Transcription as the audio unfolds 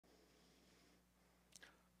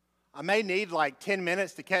I may need like 10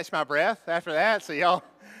 minutes to catch my breath after that, so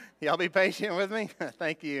y'all be patient with me.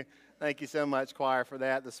 Thank you. Thank you so much, choir, for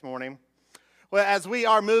that this morning. Well, as we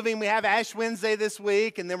are moving, we have Ash Wednesday this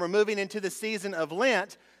week, and then we're moving into the season of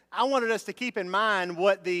Lent. I wanted us to keep in mind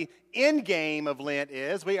what the end game of Lent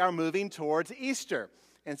is. We are moving towards Easter.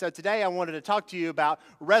 And so today I wanted to talk to you about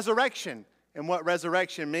resurrection and what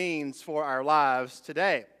resurrection means for our lives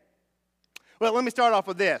today. Well, let me start off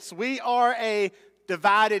with this. We are a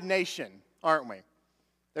divided nation, aren't we?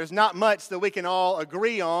 There's not much that we can all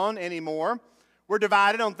agree on anymore. We're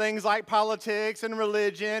divided on things like politics and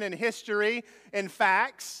religion and history and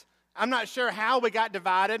facts. I'm not sure how we got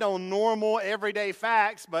divided on normal, everyday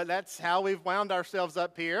facts, but that's how we've wound ourselves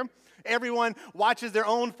up here. Everyone watches their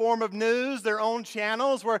own form of news, their own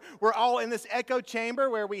channels. We're all in this echo chamber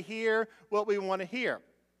where we hear what we want to hear.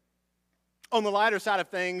 On the lighter side of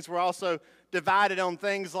things, we're also divided on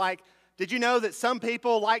things like, did you know that some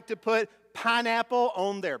people like to put pineapple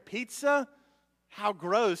on their pizza? How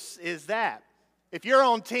gross is that? If you're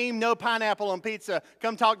on team no pineapple on pizza,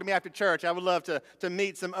 come talk to me after church. I would love to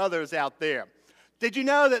meet some others out there. Did you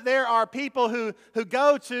know that there are people who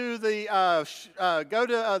go to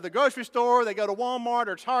the grocery store, they go to Walmart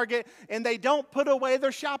or Target, and they don't put away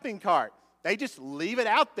their shopping cart. They just leave it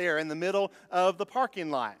out there in the middle of the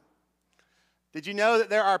parking lot. Did you know that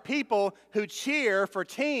there are people who cheer for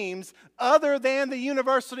teams other than the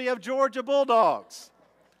University of Georgia Bulldogs?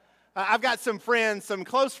 I've got some friends, some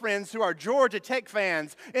close friends who are Georgia Tech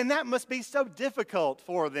fans, and that must be so difficult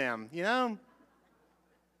for them, you know?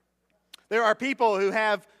 There are people who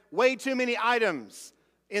have way too many items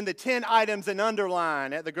in the 10 items and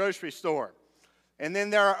underline at the grocery store. And then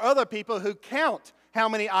there are other people who count how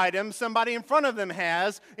many items somebody in front of them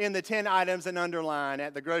has in the 10 items and underline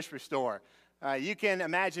at the grocery store. You can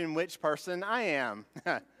imagine which person I am.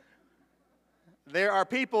 There are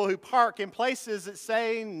people who park in places that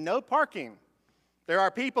say no parking. There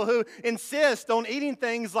are people who insist on eating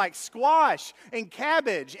things like squash and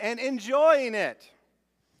cabbage and enjoying it.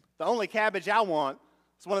 The only cabbage I want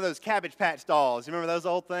is one of those Cabbage Patch dolls. You remember those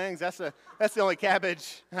old things? That's the only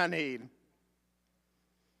cabbage I need.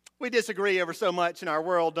 We disagree over so much in our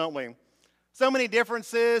world, don't we? So many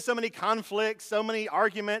differences, so many conflicts, so many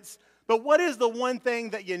arguments. But what is the one thing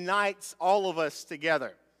that unites all of us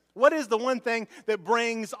together? What is the one thing that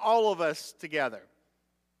brings all of us together?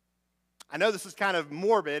 I know this is kind of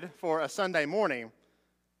morbid for a Sunday morning,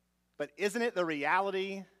 but isn't it the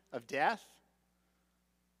reality of death?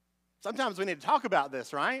 Sometimes we need to talk about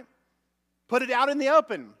this, right? Put it out in the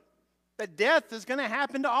open, that death is going to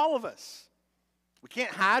happen to all of us. We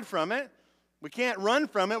can't hide from it. We can't run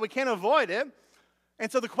from it. We can't avoid it.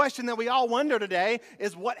 And so the question that we all wonder today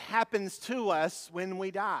is what happens to us when we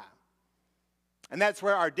die? And that's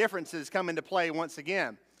where our differences come into play once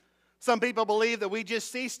again. Some people believe that we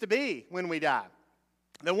just cease to be when we die.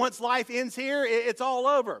 That once life ends here, it's all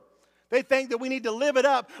over. They think that we need to live it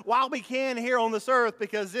up while we can here on this earth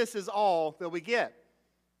because this is all that we get.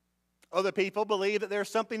 Other people believe that there's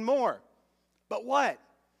something more. But what?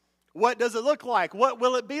 What does it look like? What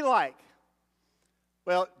will it be like?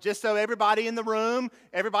 Well, just so everybody in the room,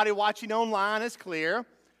 everybody watching online is clear,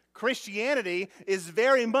 Christianity is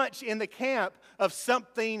very much in the camp of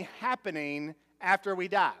something happening after we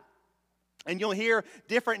die. And you'll hear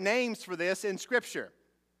different names for this in Scripture.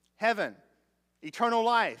 Heaven, eternal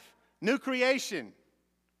life, new creation,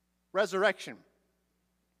 resurrection.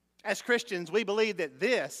 As Christians, we believe that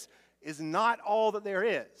this is not all that there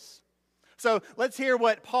is. So let's hear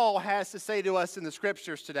what Paul has to say to us in the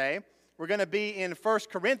Scriptures today. We're going to be in 1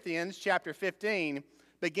 Corinthians chapter 15,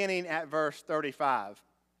 beginning at verse 35.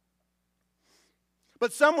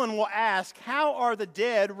 But someone will ask, how are the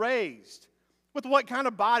dead raised? With what kind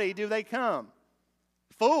of body do they come?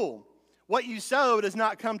 Fool, what you sow does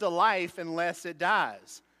not come to life unless it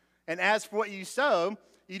dies. And as for what you sow,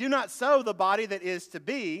 you do not sow the body that is to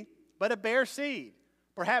be, but a bare seed,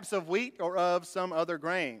 perhaps of wheat or of some other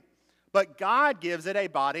grain. But God gives it a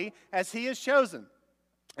body as He has chosen,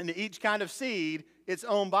 and to each kind of seed its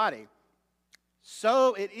own body.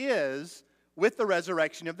 So it is with the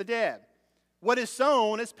resurrection of the dead. What is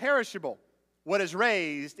sown is perishable. What is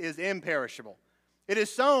raised is imperishable. It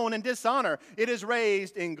is sown in dishonor. It is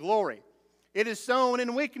raised in glory. It is sown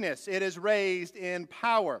in weakness. It is raised in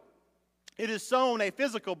power. It is sown a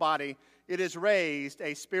physical body. It is raised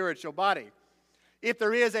a spiritual body. If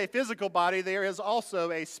there is a physical body, there is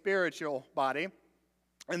also a spiritual body.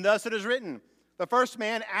 And thus it is written, the first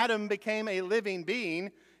man, Adam, became a living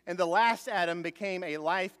being, and the last Adam became a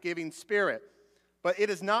life-giving spirit. But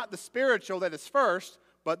it is not the spiritual that is first,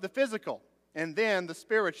 but the physical, and then the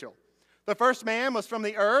spiritual. The first man was from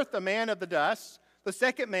the earth, a man of the dust. The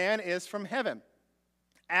second man is from heaven.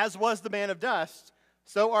 As was the man of dust,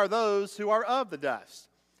 so are those who are of the dust.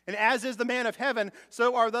 And as is the man of heaven,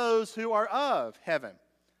 so are those who are of heaven.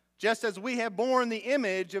 Just as we have borne the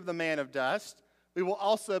image of the man of dust, we will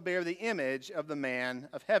also bear the image of the man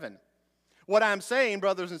of heaven. What I'm saying,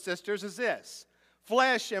 brothers and sisters, is this: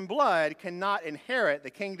 flesh and blood cannot inherit the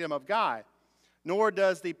kingdom of God, nor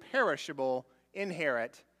does the perishable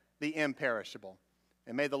inherit the imperishable.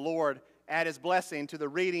 And may the Lord add his blessing to the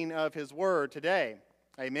reading of his word today.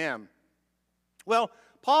 Amen. Well,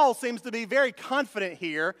 Paul seems to be very confident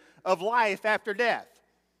here of life after death.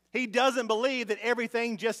 He doesn't believe that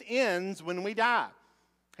everything just ends when we die.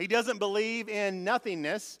 He doesn't believe in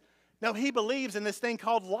nothingness. No, he believes in this thing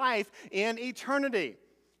called life in eternity.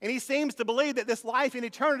 And he seems to believe that this life in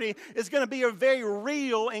eternity is going to be a very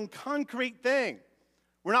real and concrete thing.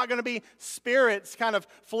 We're not going to be spirits kind of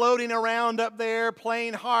floating around up there,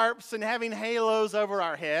 playing harps and having halos over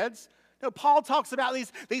our heads. No, Paul talks about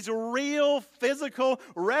these real, physical,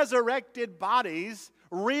 resurrected bodies,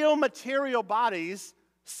 real material bodies,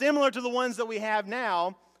 similar to the ones that we have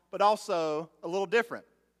now, but also a little different.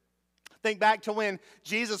 Think back to when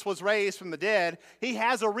Jesus was raised from the dead. He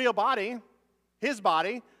has a real body, his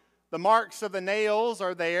body. The marks of the nails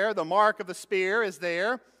are there. The mark of the spear is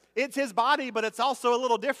there. It's his body, but it's also a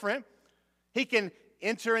little different. He can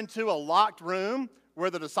enter into a locked room where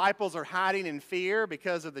the disciples are hiding in fear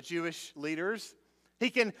because of the Jewish leaders. He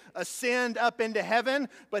can ascend up into heaven,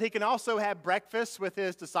 but he can also have breakfast with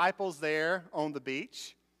his disciples there on the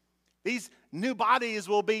beach. These new bodies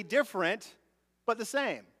will be different, but the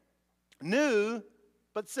same. New,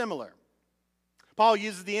 but similar. Paul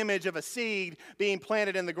uses the image of a seed being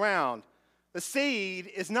planted in the ground. The seed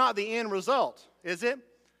is not the end result, is it?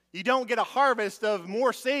 You don't get a harvest of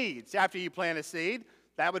more seeds after you plant a seed.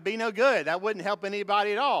 That would be no good. That wouldn't help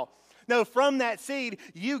anybody at all. No, from that seed,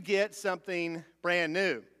 you get something brand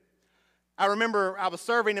new. I remember I was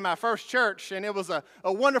serving in my first church, and it was a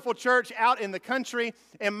wonderful church out in the country,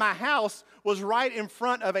 and my house was right in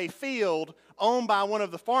front of a field owned by one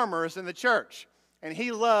of the farmers in the church. And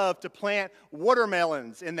he loved to plant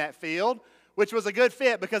watermelons in that field, which was a good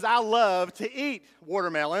fit because I love to eat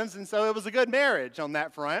watermelons, and so it was a good marriage on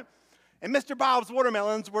that front. And Mr. Bob's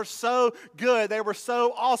watermelons were so good. They were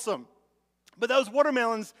so awesome. But those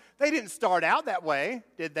watermelons, they didn't start out that way,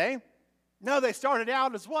 did they? No, they started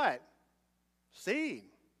out as what? Seed.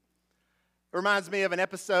 It reminds me of an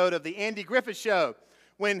episode of the Andy Griffith Show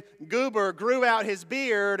when Goober grew out his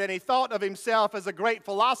beard and he thought of himself as a great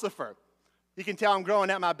philosopher. You can tell I'm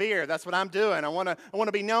growing out my beard. That's what I'm doing. I want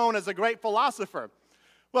to be known as a great philosopher.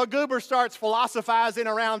 Well, Goober starts philosophizing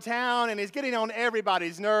around town, and he's getting on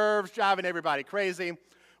everybody's nerves, driving everybody crazy.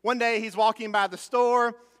 One day, he's walking by the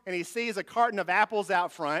store, and he sees a carton of apples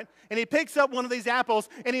out front, and he picks up one of these apples,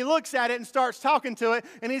 and he looks at it and starts talking to it,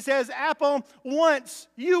 and he says, "Apple, once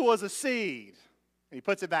you was a seed." And he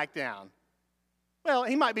puts it back down. Well,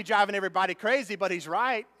 he might be driving everybody crazy, but he's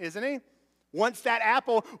right, isn't he? Once that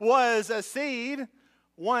apple was a seed,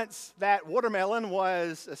 once that watermelon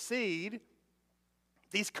was a seed,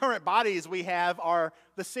 these current bodies we have are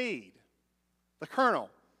the seed, the kernel,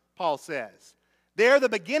 Paul says. They're the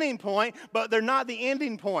beginning point, but they're not the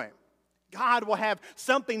ending point. God will have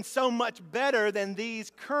something so much better than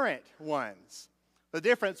these current ones. The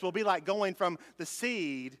difference will be like going from the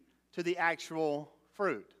seed to the actual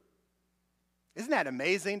fruit. Isn't that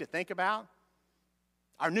amazing to think about?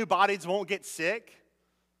 Our new bodies won't get sick.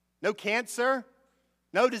 No cancer,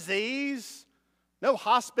 no disease, no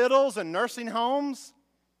hospitals and nursing homes.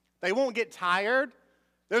 They won't get tired.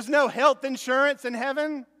 There's no health insurance in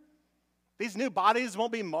heaven. These new bodies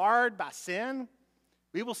won't be marred by sin.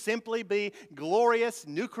 We will simply be glorious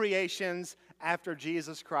new creations after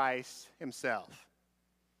Jesus Christ himself.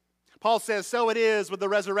 Paul says, so it is with the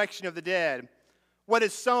resurrection of the dead. What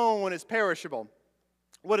is sown is perishable.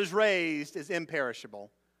 What is raised is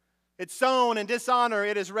imperishable. It's sown in dishonor,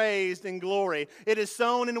 it is raised in glory. It is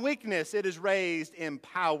sown in weakness, it is raised in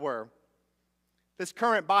power. This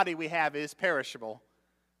current body we have is perishable.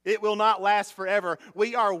 It will not last forever.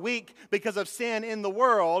 We are weak because of sin in the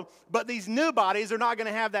world, but these new bodies are not going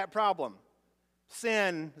to have that problem.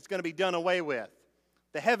 Sin is going to be done away with.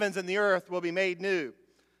 The heavens and the earth will be made new,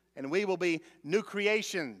 and we will be new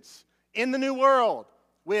creations in the new world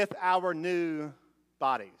with our new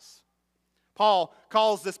bodies. Paul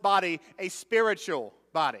calls this body a spiritual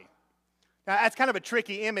body. Now, that's kind of a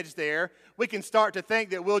tricky image there. We can start to think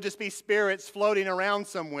that we'll just be spirits floating around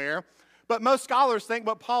somewhere. But most scholars think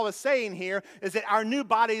what Paul is saying here is that our new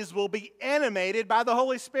bodies will be animated by the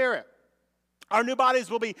Holy Spirit. Our new bodies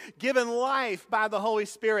will be given life by the Holy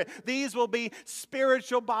Spirit. These will be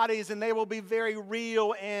spiritual bodies, and they will be very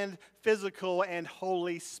real and physical and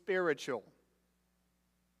wholly spiritual.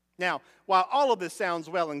 Now, while all of this sounds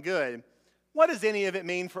well and good, what does any of it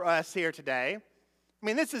mean for us here today? I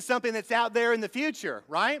mean, this is something that's out there in the future,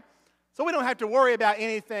 right? So we don't have to worry about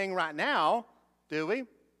anything right now, do we?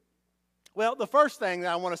 Well, the first thing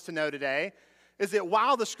that I want us to know today is that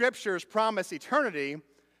while the Scriptures promise eternity,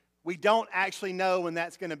 we don't actually know when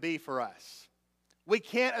that's going to be for us. We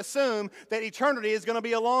can't assume that eternity is going to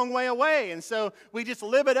be a long way away, and so we just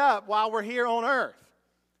live it up while we're here on earth.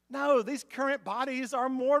 No, these current bodies are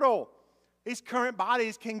mortal. These current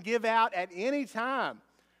bodies can give out at any time.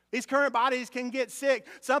 These current bodies can get sick.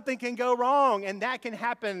 Something can go wrong, and that can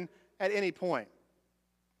happen at any point.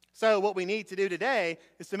 So what we need to do today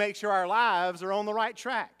is to make sure our lives are on the right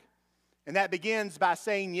track. And that begins by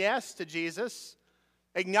saying yes to Jesus,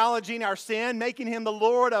 acknowledging our sin, making him the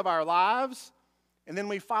Lord of our lives, and then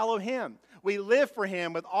we follow him. We live for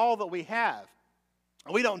him with all that we have.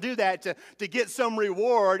 We don't do that to get some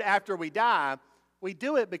reward after we die. We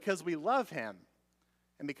do it because we love him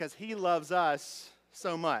and because he loves us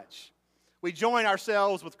so much. We join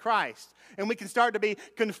ourselves with Christ, and we can start to be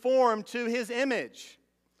conformed to his image.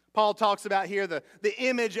 Paul talks about here the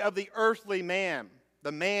image of the earthly man,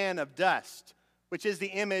 the man of dust, which is the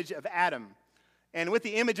image of Adam. And with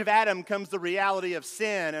the image of Adam comes the reality of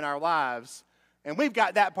sin in our lives. And we've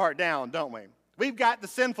got that part down, don't we? We've got the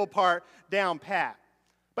sinful part down pat.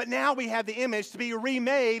 But now we have the image to be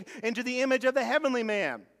remade into the image of the heavenly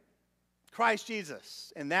man, Christ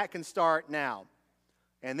Jesus. And that can start now.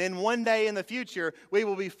 And then one day in the future, we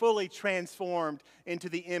will be fully transformed into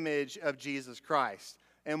the image of Jesus Christ.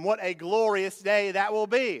 And what a glorious day that will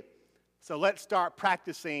be. So let's start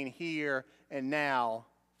practicing here and now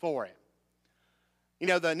for it. You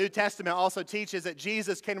know, the New Testament also teaches that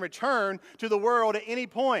Jesus can return to the world at any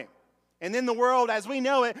point. And then the world, as we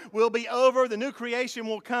know it, will be over. The new creation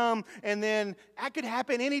will come. And then that could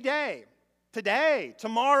happen any day. Today,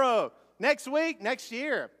 tomorrow, next week, next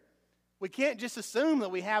year. We can't just assume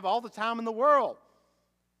that we have all the time in the world,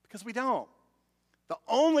 because we don't. The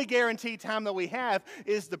only guaranteed time that we have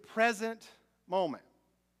is the present moment.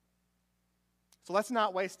 So let's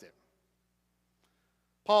not waste it.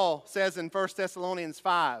 Paul says in 1 Thessalonians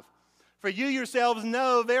 5, "For you yourselves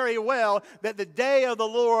know very well that the day of the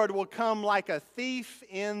Lord will come like a thief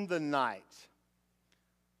in the night."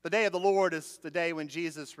 The day of the Lord is the day when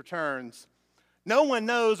Jesus returns. No one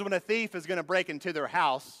knows when a thief is going to break into their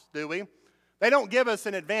house, do we? They don't give us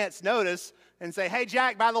an advance notice and say, "Hey,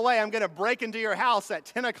 Jack, by the way, I'm going to break into your house at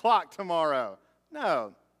 10 o'clock tomorrow."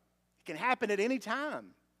 No, it can happen at any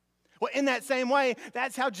time. Well, in that same way,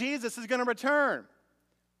 that's how Jesus is going to return.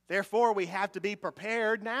 Therefore, we have to be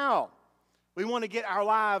prepared now. We want to get our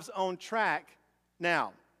lives on track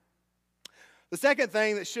now. The second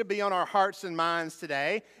thing that should be on our hearts and minds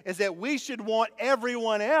today is that we should want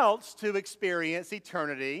everyone else to experience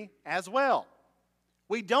eternity as well.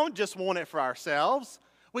 We don't just want it for ourselves.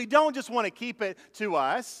 We don't just want to keep it to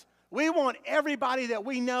us. We want everybody that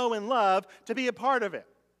we know and love to be a part of it.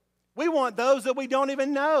 We want those that we don't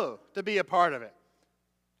even know to be a part of it.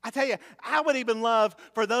 I tell you, I would even love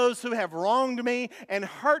for those who have wronged me and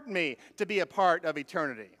hurt me to be a part of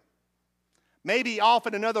eternity. Maybe off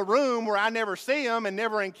in another room where I never see them and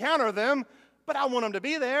never encounter them, but I want them to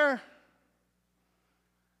be there.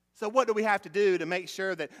 So what do we have to do to make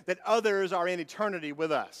sure that others are in eternity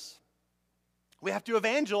with us? We have to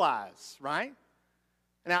evangelize, right?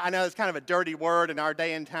 And I know it's kind of a dirty word in our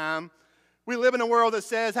day and time. We live in a world that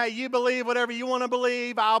says, "Hey, you believe whatever you want to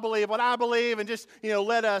believe, I'll believe what I believe, and just,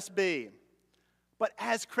 let us be." But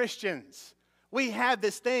as Christians, we have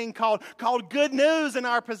this thing called good news in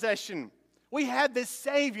our possession. We have this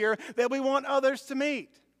Savior that we want others to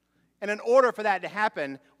meet. And in order for that to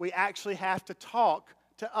happen, we actually have to talk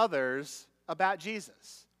to others about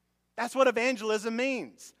Jesus. That's what evangelism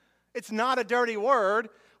means. It's not a dirty word.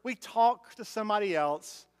 We talk to somebody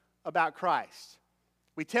else about Christ.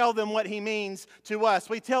 We tell them what he means to us.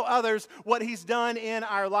 We tell others what he's done in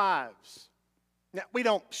our lives. Now, we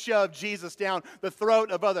don't shove Jesus down the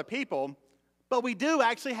throat of other people, but we do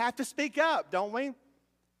actually have to speak up, don't we?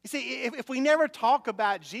 You see, if we never talk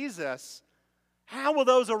about Jesus, how will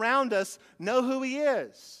those around us know who he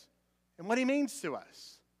is and what he means to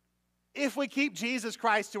us? If we keep Jesus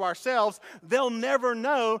Christ to ourselves, they'll never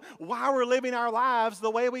know why we're living our lives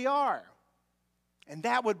the way we are. And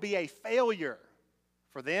that would be a failure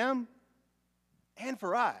for them and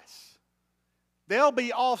for us. They'll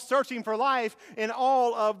be off searching for life in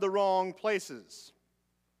all of the wrong places.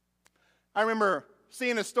 I remember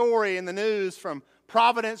seeing a story in the news from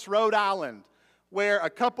Providence, Rhode Island, where a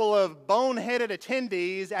couple of boneheaded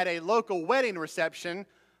attendees at a local wedding reception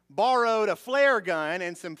borrowed a flare gun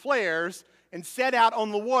and some flares and set out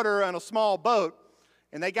on the water on a small boat.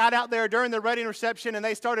 And they got out there during the wedding reception and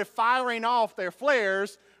they started firing off their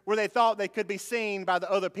flares where they thought they could be seen by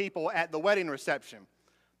the other people at the wedding reception.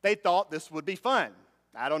 They thought this would be fun.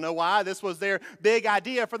 I don't know why. This was their big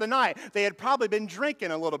idea for the night. They had probably been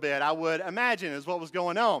drinking a little bit, I would imagine, is what was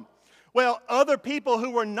going on. Well, other people who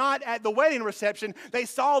were not at the wedding reception, they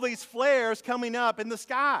saw these flares coming up in the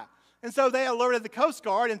sky. And so they alerted the Coast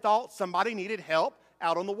Guard and thought somebody needed help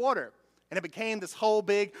out on the water. And it became this whole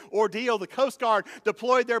big ordeal. The Coast Guard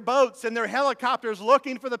deployed their boats and their helicopters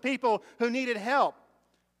looking for the people who needed help.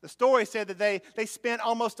 The story said that they spent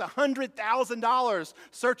almost $100,000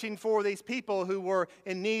 searching for these people who were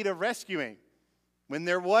in need of rescuing when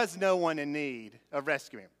there was no one in need of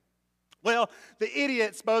rescuing. Well, the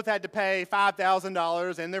idiots both had to pay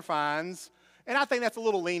 $5,000 in their fines, and I think that's a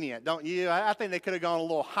little lenient, don't you? I think they could have gone a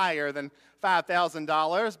little higher than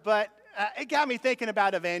 $5,000, but it got me thinking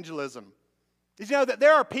about evangelism. Did you know that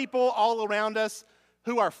there are people all around us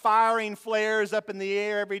who are firing flares up in the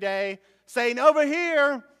air every day, saying, over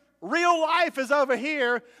here, real life is over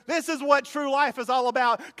here. This is what true life is all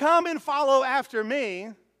about. Come and follow after me.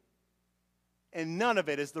 And none of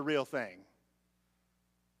it is the real thing.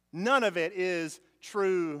 None of it is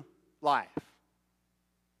true life.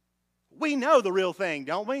 We know the real thing,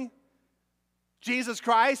 don't we? Jesus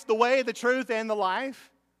Christ, the way, the truth, and the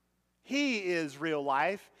life. He is real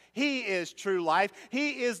life. He is true life.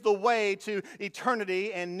 He is the way to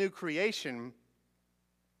eternity and new creation.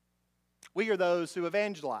 We are those who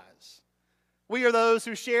evangelize. We are those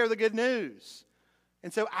who share the good news.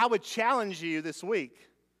 And so I would challenge you this week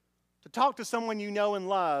to talk to someone you know and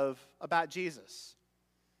love about Jesus.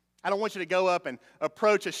 I don't want you to go up and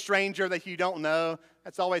approach a stranger that you don't know.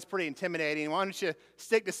 That's always pretty intimidating. Why don't you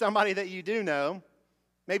stick to somebody that you do know?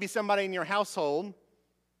 Maybe somebody in your household,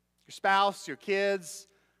 your spouse, your kids.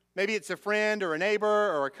 Maybe it's a friend or a neighbor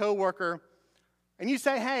or a coworker. And you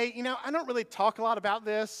say, hey, I don't really talk a lot about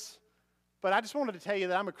this, but I just wanted to tell you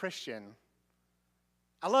that I'm a Christian.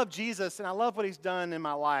 I love Jesus and I love what he's done in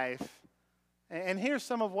my life. And here's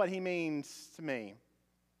some of what he means to me.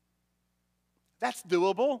 That's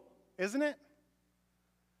doable, isn't it?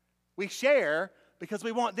 We share because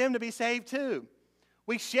we want them to be saved too.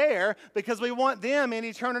 We share because we want them in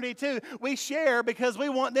eternity too. We share because we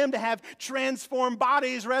want them to have transformed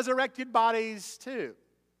bodies, resurrected bodies too.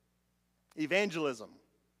 Evangelism.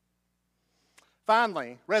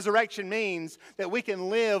 Finally, resurrection means that we can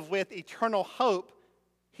live with eternal hope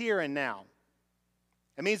here and now.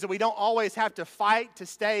 It means that we don't always have to fight to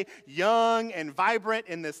stay young and vibrant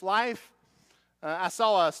in this life. I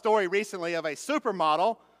saw a story recently of a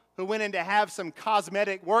supermodel who went in to have some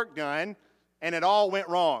cosmetic work done, and it all went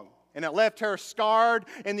wrong. And it left her scarred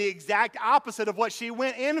and the exact opposite of what she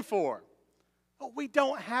went in for. But we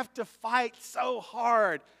don't have to fight so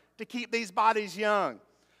hard to keep these bodies young.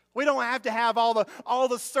 We don't have to have all the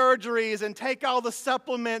surgeries and take all the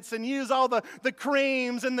supplements and use all the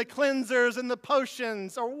creams and the cleansers and the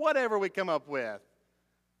potions or whatever we come up with.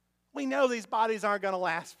 We know these bodies aren't going to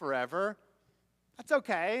last forever. That's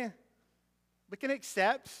okay. We can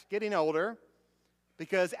accept getting older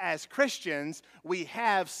because as Christians, we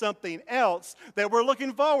have something else that we're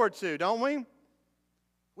looking forward to, don't we?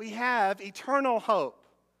 We have eternal hope.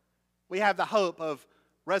 We have the hope of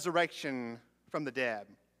resurrection from the dead.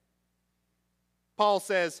 Paul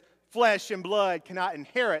says, flesh and blood cannot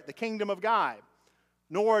inherit the kingdom of God,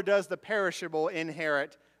 nor does the perishable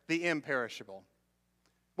inherit the imperishable.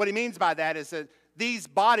 What he means by that is that these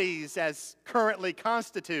bodies, as currently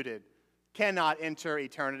constituted, cannot enter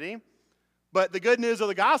eternity. But the good news of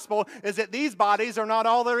the gospel is that these bodies are not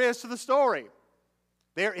all there is to the story.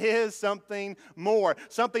 There is something more,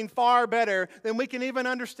 something far better than we can even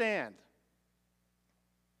understand.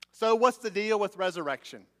 So what's the deal with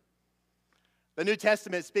resurrection? The New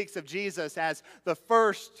Testament speaks of Jesus as the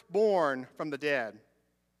firstborn from the dead.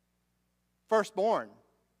 Firstborn.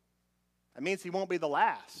 That means he won't be the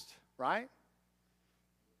last, right?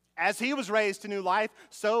 As he was raised to new life,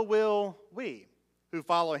 so will we who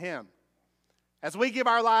follow him. As we give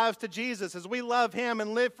our lives to Jesus, as we love him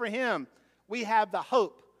and live for him, we have the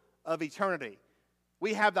hope of eternity.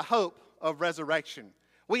 We have the hope of resurrection.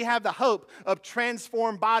 We have the hope of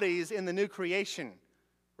transformed bodies in the new creation,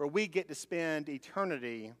 where we get to spend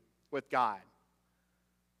eternity with God.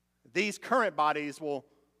 These current bodies will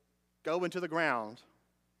go into the ground.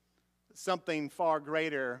 Something far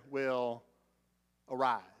greater will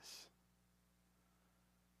arise.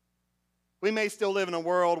 We may still live in a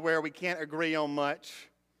world where we can't agree on much,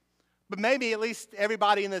 but maybe at least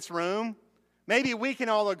everybody in this room, maybe we can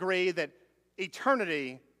all agree that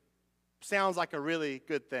eternity sounds like a really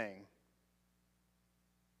good thing.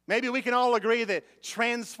 Maybe we can all agree that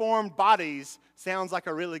transformed bodies sounds like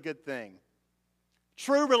a really good thing.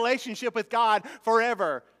 True relationship with God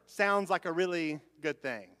forever sounds like a really good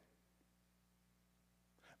thing.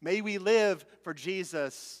 May we live for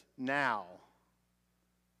Jesus now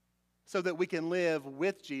so that we can live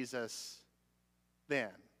with Jesus then.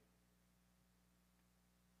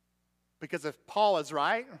 Because if Paul is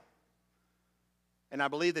right, and I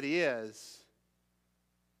believe that he is,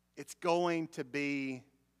 it's going to be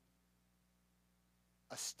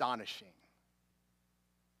astonishing.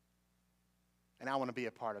 And I want to be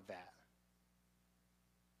a part of that.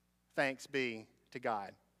 Thanks be to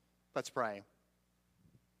God. Let's pray.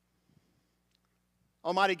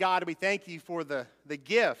 Almighty God, we thank you for the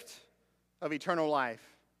gift of eternal life.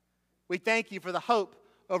 We thank you for the hope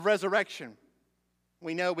of resurrection.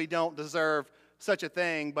 We know we don't deserve such a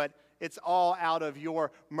thing, but it's all out of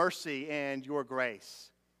your mercy and your grace.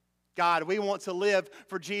 God, we want to live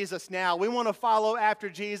for Jesus now. We want to follow after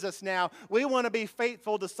Jesus now. We want to be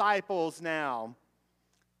faithful disciples now.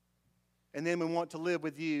 And then we want to live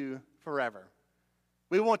with you forever.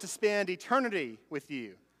 We want to spend eternity with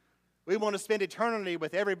you. We want to spend eternity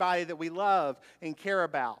with everybody that we love and care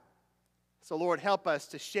about. So, Lord, help us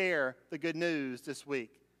to share the good news this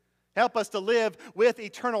week. Help us to live with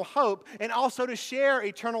eternal hope and also to share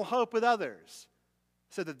eternal hope with others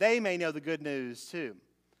so that they may know the good news too,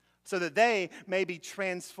 so that they may be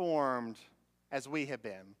transformed as we have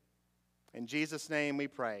been. In Jesus' name we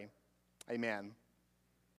pray. Amen.